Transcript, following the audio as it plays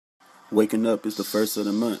Waking up is the first of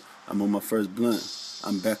the month. I'm on my first blunt.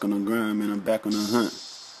 I'm back on the grind, man. I'm back on the hunt.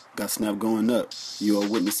 Got snap going up. You are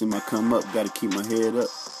witnessing my come up. Gotta keep my head up.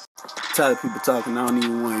 Tired of people talking, I don't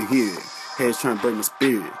even want to hear it. Heads trying to break my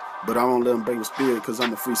spirit. But I won't let them break my spirit cause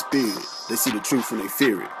I'm a free spirit. They see the truth and they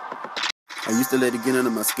fear it. I used to let it get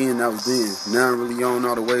under my skin, that was then. Now I'm really on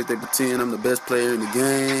all the ways they pretend I'm the best player in the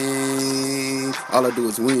game. All I do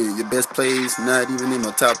is win. Your best plays not even in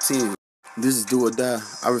my top 10. This is do or die.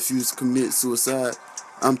 I refuse to commit suicide.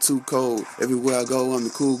 I'm too cold. Everywhere I go, I'm the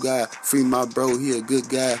cool guy. Free my bro, he a good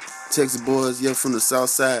guy. Texas boys, yeah, from the south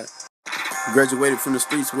side. Graduated from the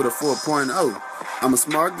streets with a 4.0. I'm a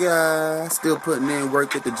smart guy, still putting in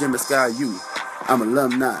work at the gym at Sky U. I'm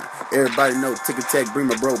alumni. Everybody know Tick Attack, bring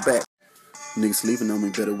my bro back. Niggas sleeping on me,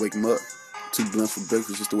 better wake him up. 2 blunts for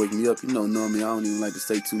breakfast just to wake me up. You know me, I don't even like to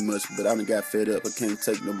say too much, but I done got fed up. I can't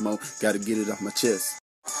take no more. Gotta get it off my chest.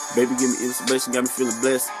 Baby, give me inspiration, got me feeling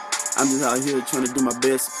blessed. I'm just out here trying to do my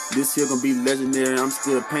best. This here gonna be legendary, I'm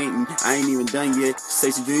still painting. I ain't even done yet.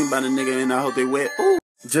 Say she dream about a nigga and I hope they wet. Ooh.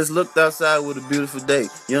 Just looked outside with a beautiful day.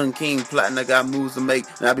 Young king plotting, I got moves to make.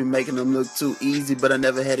 And I be making them look too easy, but I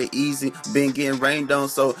never had it easy. Been getting rained on,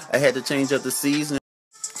 so I had to change up the season.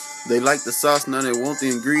 They like the sauce, now they want the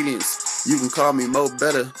ingredients. You can call me Mo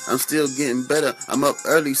Better, I'm still getting better. I'm up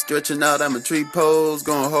early, stretching out, I'm a tree pose.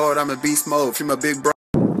 Going hard, I'm a beast mode. Free my big bro.